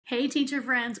Hey teacher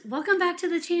friends, welcome back to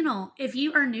the channel. If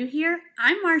you are new here,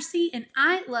 I'm Marcy and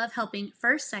I love helping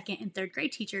first, second, and third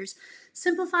grade teachers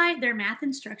simplify their math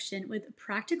instruction with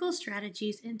practical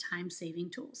strategies and time-saving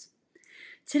tools.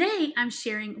 Today, I'm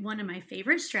sharing one of my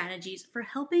favorite strategies for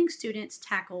helping students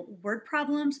tackle word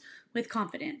problems with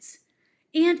confidence.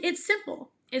 And it's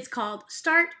simple. It's called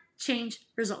Start, Change,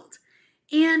 Result.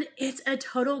 And it's a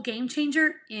total game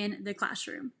changer in the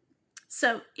classroom.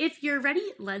 So if you're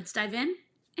ready, let's dive in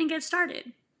and get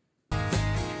started.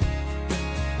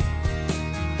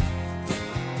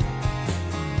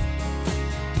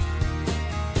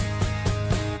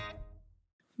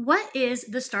 What is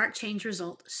the Start, Change,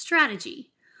 Result strategy?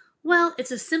 Well, it's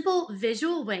a simple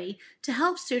visual way to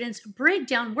help students break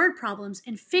down word problems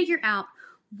and figure out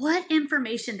what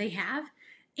information they have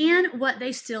and what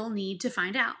they still need to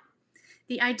find out.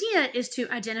 The idea is to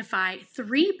identify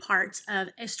three parts of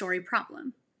a story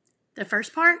problem. The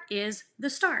first part is the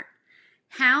start,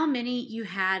 how many you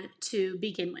had to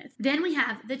begin with. Then we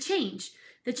have the change.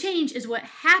 The change is what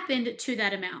happened to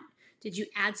that amount. Did you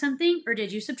add something or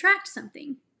did you subtract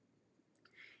something?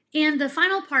 And the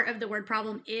final part of the word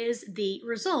problem is the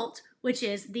result, which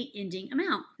is the ending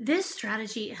amount. This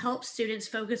strategy helps students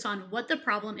focus on what the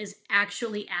problem is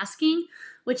actually asking,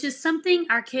 which is something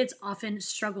our kids often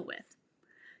struggle with.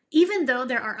 Even though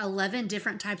there are 11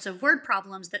 different types of word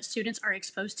problems that students are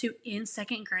exposed to in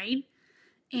second grade,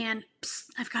 and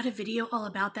I've got a video all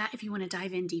about that if you want to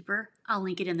dive in deeper. I'll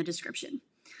link it in the description.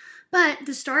 But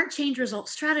the Start, Change, Result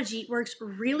strategy works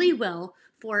really well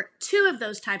for two of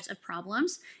those types of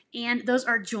problems, and those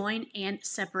are join and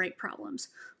separate problems,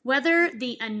 whether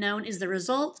the unknown is the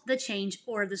result, the change,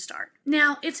 or the start.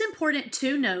 Now, it's important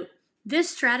to note this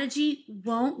strategy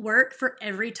won't work for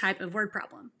every type of word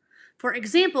problem. For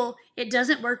example, it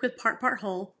doesn't work with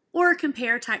part-whole or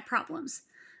compare type problems.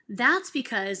 That's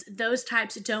because those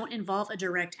types don't involve a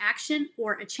direct action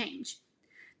or a change.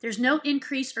 There's no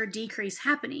increase or decrease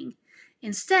happening.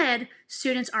 Instead,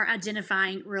 students are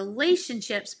identifying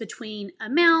relationships between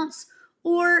amounts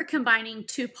or combining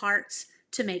two parts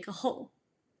to make a whole.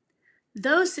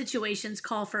 Those situations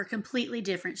call for completely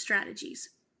different strategies.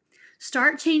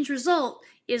 Start, Change, Result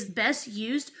is best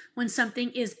used when something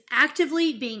is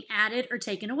actively being added or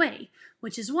taken away,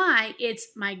 which is why it's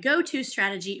my go-to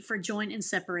strategy for join and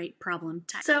separate problem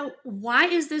type. So why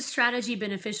is this strategy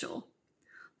beneficial?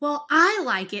 Well, I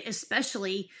like it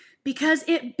especially because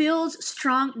it builds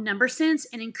strong number sense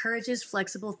and encourages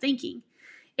flexible thinking.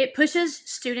 It pushes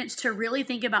students to really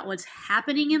think about what's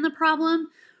happening in the problem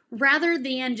rather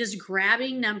than just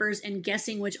grabbing numbers and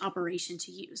guessing which operation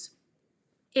to use.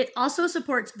 It also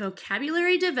supports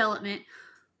vocabulary development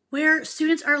where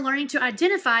students are learning to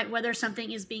identify whether something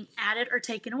is being added or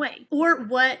taken away, or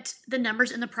what the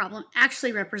numbers in the problem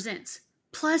actually represents.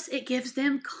 Plus, it gives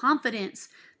them confidence.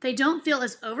 They don't feel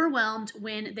as overwhelmed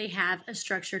when they have a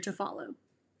structure to follow.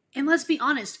 And let's be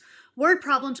honest, word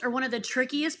problems are one of the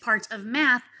trickiest parts of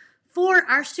math for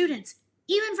our students,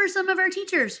 even for some of our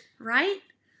teachers, right?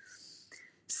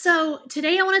 So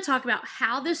today I want to talk about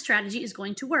how this strategy is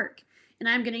going to work. And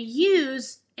I'm going to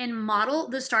use and model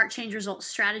the Start, Change, Result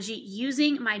strategy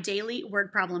using my daily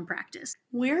word problem practice.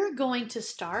 We're going to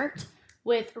start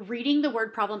with reading the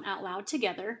word problem out loud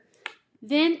together.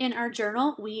 Then in our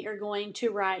journal, we are going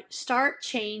to write Start,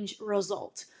 Change,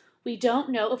 Result. We don't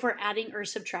know if we're adding or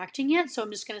subtracting yet, so I'm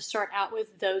just going to start out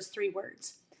with those three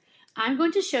words. I'm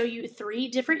going to show you three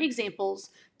different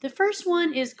examples. The first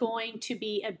one is going to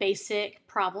be a basic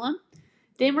problem.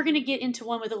 Then we're going to get into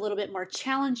one with a little bit more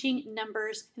challenging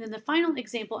numbers. And then the final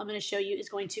example I'm going to show you is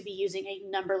going to be using a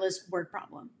numberless word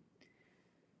problem.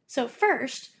 So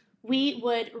first, we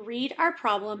would read our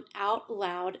problem out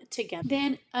loud together.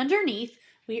 Then underneath,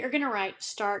 we are going to write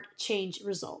Start, Change,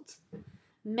 Result.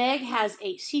 Meg has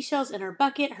 8 seashells in her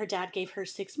bucket. Her dad gave her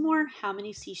 6 more. How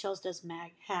many seashells does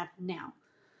Meg have now?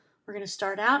 We're going to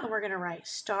start out and we're going to write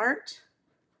Start,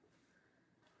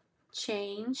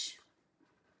 Change,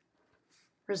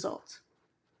 Result.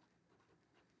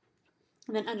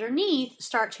 And then underneath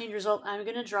Start, Change, Result, I'm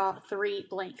going to draw 3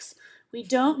 blanks. We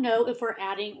don't know if we're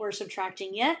adding or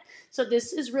subtracting yet, so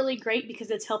this is really great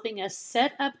because it's helping us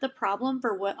set up the problem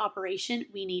for what operation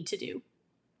we need to do.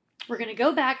 We're going to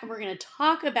go back and we're going to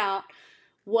talk about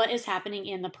what is happening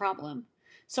in the problem.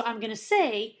 So I'm going to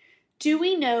say, do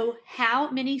we know how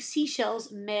many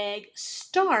seashells Meg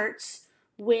starts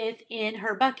with in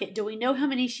her bucket? Do we know how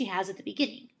many she has at the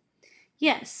beginning?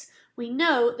 Yes, we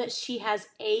know that she has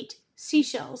 8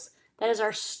 seashells. That is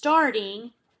our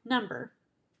starting number.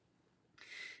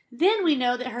 Then we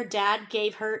know that her dad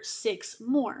gave her 6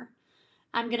 more.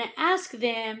 I'm going to ask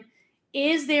them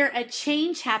Is there a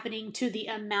change happening to the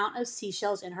amount of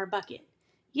seashells in her bucket?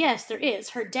 Yes, there is.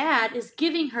 Her dad is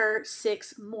giving her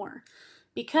 6 more.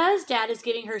 Because dad is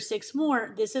giving her 6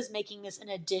 more, this is making this an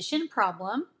addition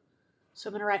problem. So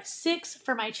I'm going to write 6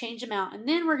 for my change amount, and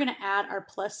then we're going to add our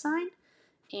plus sign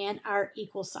and our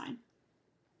equal sign.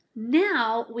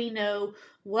 Now we know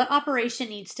what operation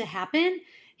needs to happen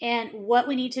and what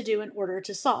we need to do in order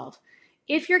to solve.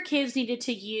 If your kids needed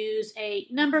to use a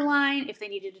number line, if they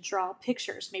needed to draw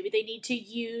pictures, maybe they need to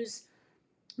use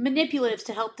manipulatives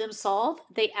to help them solve,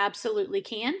 they absolutely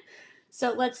can.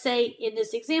 So let's say in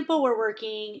this example, we're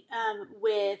working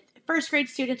with first grade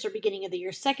students or beginning of the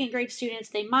year second grade students.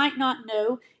 They might not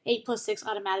know 8 plus 6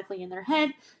 automatically in their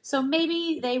head. So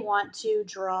maybe they want to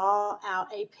draw out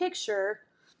a picture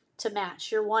to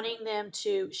match. You're wanting them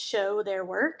to show their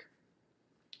work.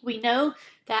 We know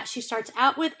that she starts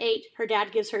out with 8. Her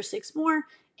dad gives her 6 more.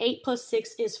 8 plus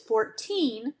 6 is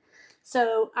 14.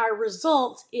 So our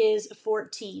result is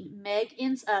 14. Meg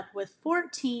ends up with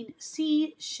 14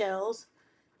 seashells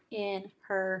in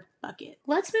her bucket.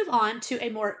 Let's move on to a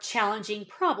more challenging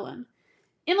problem.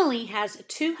 Emily has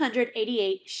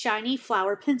 288 shiny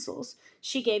flower pencils.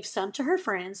 She gave some to her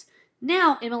friends.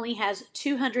 Now Emily has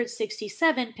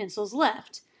 267 pencils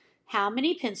left. How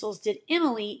many pencils did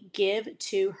Emily give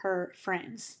to her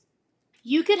friends?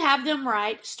 You could have them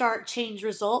write start, change,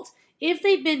 result. If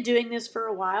they've been doing this for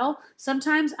a while,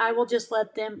 sometimes I will just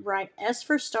let them write S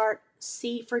for start,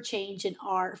 C for change, and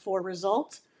R for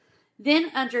result.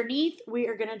 Then underneath, we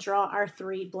are going to draw our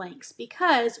 3 blanks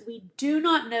because we do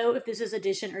not know if this is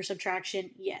addition or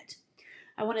subtraction yet.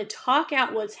 I want to talk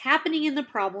out what's happening in the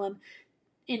problem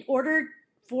in order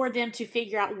for them to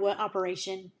figure out what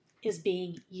operation is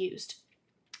being used.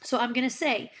 So I'm going to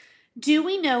say, do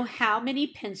we know how many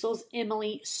pencils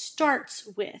Emily starts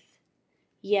with?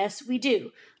 Yes, we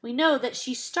do. We know that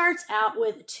she starts out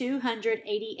with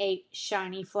 288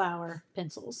 shiny flower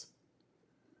pencils.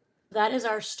 That is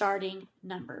our starting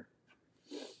number.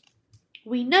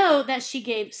 We know that she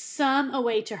gave some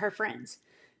away to her friends.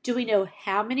 Do we know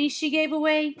how many she gave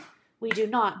away? We do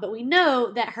not, but we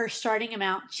know that her starting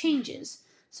amount changes.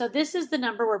 So this is the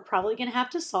number we're probably going to have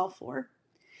to solve for.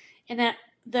 And that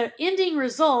the ending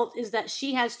result is that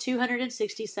she has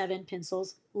 267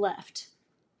 pencils left.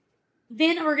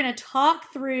 Then we're going to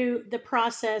talk through the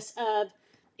process of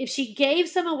if she gave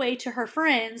some away to her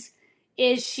friends,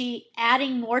 is she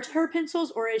adding more to her pencils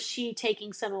or is she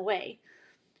taking some away?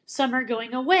 Some are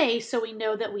going away, so we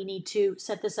know that we need to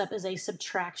set this up as a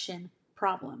subtraction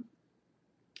problem.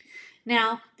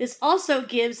 Now, this also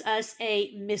gives us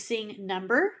a missing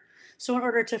number. So in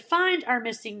order to find our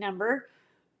missing number,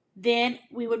 then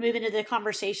we would move into the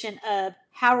conversation of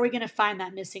how are we going to find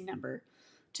that missing number?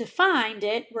 To find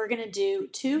it, we're going to do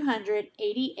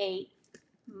 288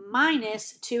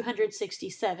 minus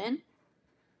 267,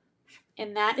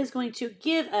 and that is going to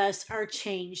give us our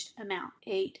changed amount.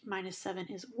 8 minus 7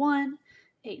 is 1,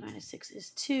 8 minus 6 is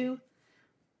 2.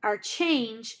 Our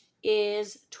change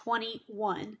is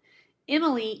 21.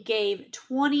 Emily gave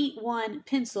 21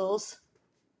 pencils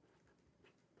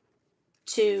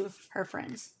to her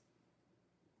friends.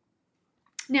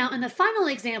 Now, in the final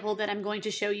example that I'm going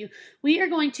to show you, we are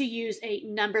going to use a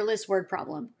numberless word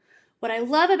problem. What I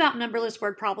love about numberless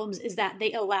word problems is that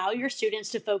they allow your students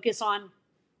to focus on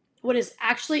what is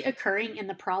actually occurring in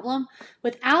the problem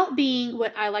without being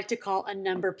what I like to call a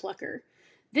number plucker.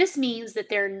 This means that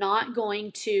they're not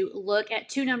going to look at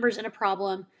 2 numbers in a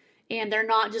problem and they're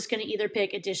not just going to either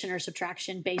pick addition or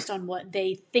subtraction based on what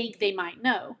they think they might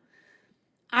know.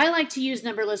 I like to use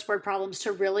numberless word problems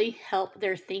to really help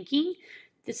their thinking.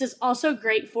 This is also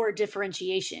great for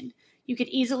differentiation. You could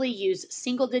easily use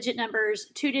single-digit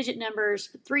numbers, 2-digit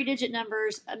numbers, 3-digit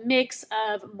numbers, a mix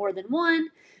of more than one,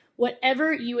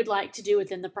 whatever you would like to do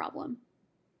within the problem.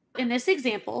 In this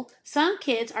example, some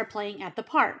kids are playing at the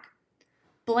park.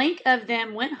 Blank of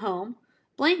them went home.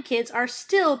 Blank kids are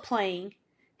still playing.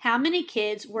 How many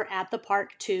kids were at the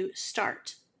park to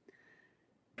start?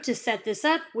 To set this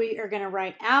up, we are going to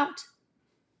write out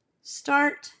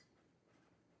start,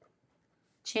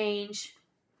 change,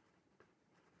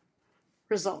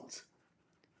 result,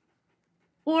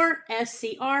 or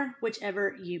SCR,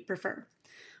 whichever you prefer.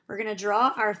 We're going to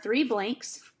draw our 3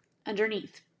 blanks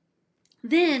underneath.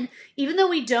 Then, even though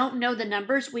we don't know the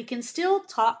numbers, we can still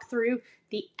talk through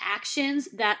the actions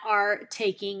that are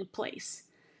taking place.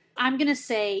 I'm going to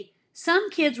say some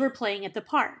kids were playing at the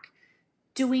park.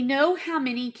 Do we know how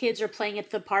many kids are playing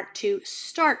at the park to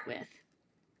start with?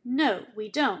 No, we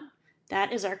don't.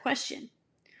 That is our question.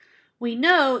 We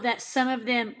know that some of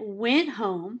them went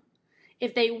home.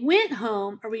 If they went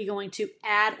home, are we going to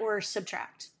add or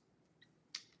subtract?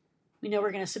 We know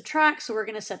we're going to subtract, so we're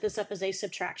going to set this up as a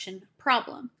subtraction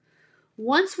problem.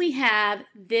 Once we have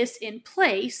this in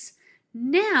place,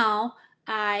 now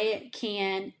I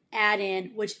can add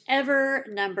in whichever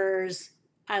numbers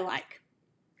I like.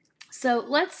 So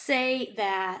let's say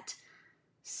that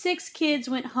 6 kids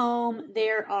went home.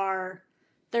 There are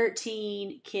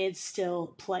 13 kids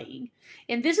still playing.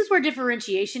 And this is where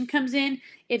differentiation comes in.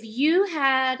 If you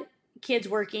had kids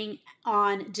working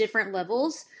on different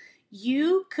levels,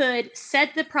 you could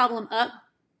set the problem up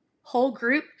whole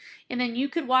group, and then you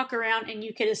could walk around and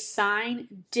you could assign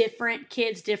different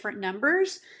kids different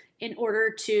numbers in order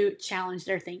to challenge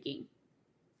their thinking.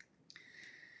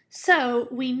 So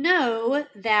we know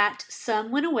that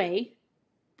some went away.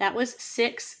 That was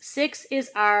 6. 6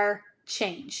 is our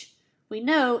change. We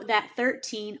know that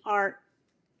 13 are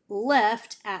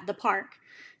left at the park.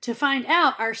 To find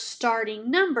out our starting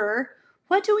number,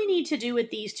 what do we need to do with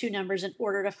these two numbers in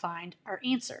order to find our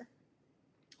answer?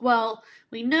 Well,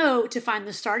 we know to find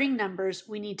the starting numbers,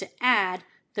 we need to add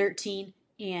 13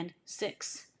 and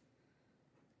 6.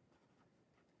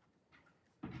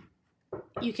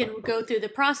 You can go through the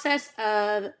process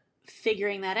of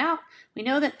figuring that out. We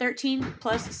know that 13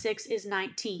 plus 6 is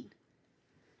 19,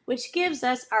 which gives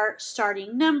us our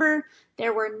starting number.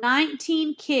 There were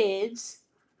 19 kids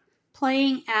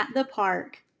playing at the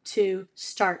park to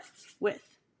start with.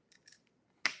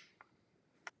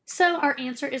 So our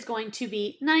answer is going to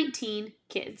be 19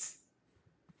 kids.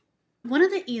 One of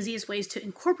the easiest ways to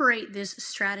incorporate this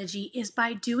strategy is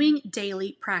by doing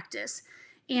daily practice.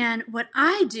 And what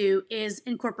I do is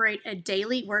incorporate a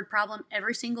daily word problem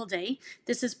every single day.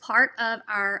 This is part of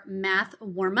our math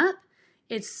warm-up.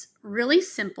 It's really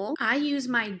simple. I use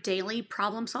my daily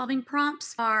problem-solving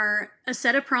prompts are a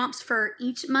set of prompts for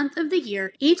each month of the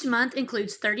year. Each month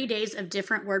includes 30 days of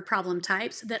different word problem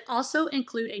types that also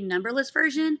include a numberless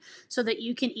version so that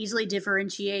you can easily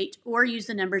differentiate or use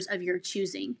the numbers of your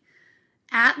choosing.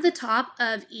 At the top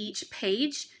of each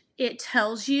page, it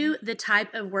tells you the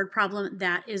type of word problem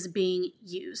that is being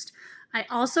used. I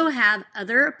also have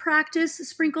other practice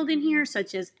sprinkled in here,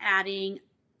 such as adding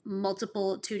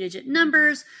multiple 2-digit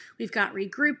numbers. We've got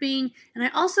regrouping, and I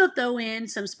also throw in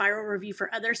some spiral review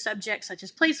for other subjects such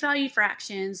as place value,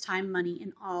 fractions, time, money,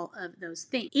 and all of those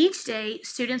things. Each day,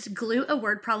 students glue a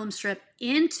word problem strip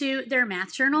into their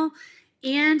math journal,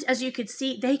 and as you can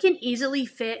see, they can easily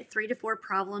fit 3 to 4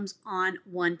 problems on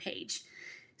one page.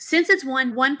 Since it's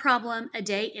one problem a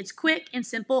day, it's quick and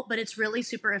simple, but it's really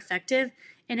super effective,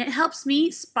 and it helps me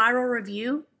spiral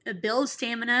review, build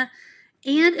stamina,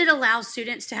 and it allows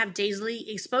students to have daily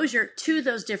exposure to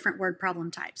those different word problem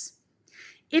types.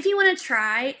 If you want to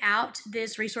try out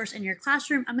this resource in your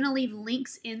classroom, I'm going to leave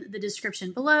links in the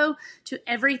description below to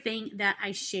everything that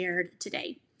I shared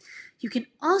today. You can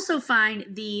also find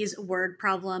these word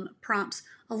problem prompts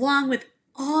along with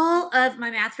all of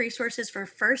my math resources for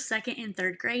 1st, 2nd, and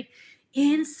 3rd grade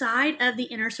inside of the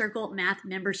Inner Circle Math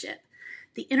membership.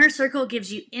 The Inner Circle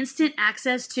gives you instant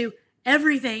access to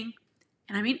everything,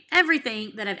 and I mean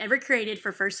everything that I've ever created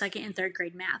for 1st, 2nd, and 3rd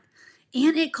grade math.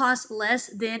 And it costs less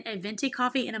than a venti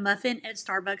coffee and a muffin at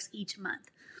Starbucks each month.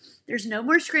 There's no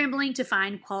more scrambling to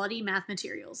find quality math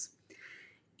materials.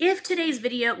 If today's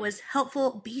video was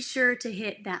helpful, be sure to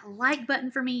hit that like button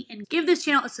for me and give this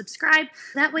channel a subscribe.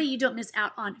 That way you don't miss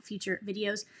out on future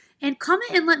videos. And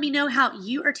comment and let me know how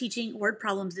you are teaching word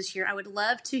problems this year. I would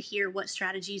love to hear what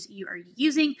strategies you are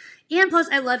using. And plus,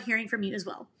 I love hearing from you as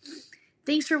well.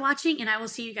 Thanks for watching, and I will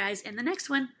see you guys in the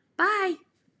next one. Bye!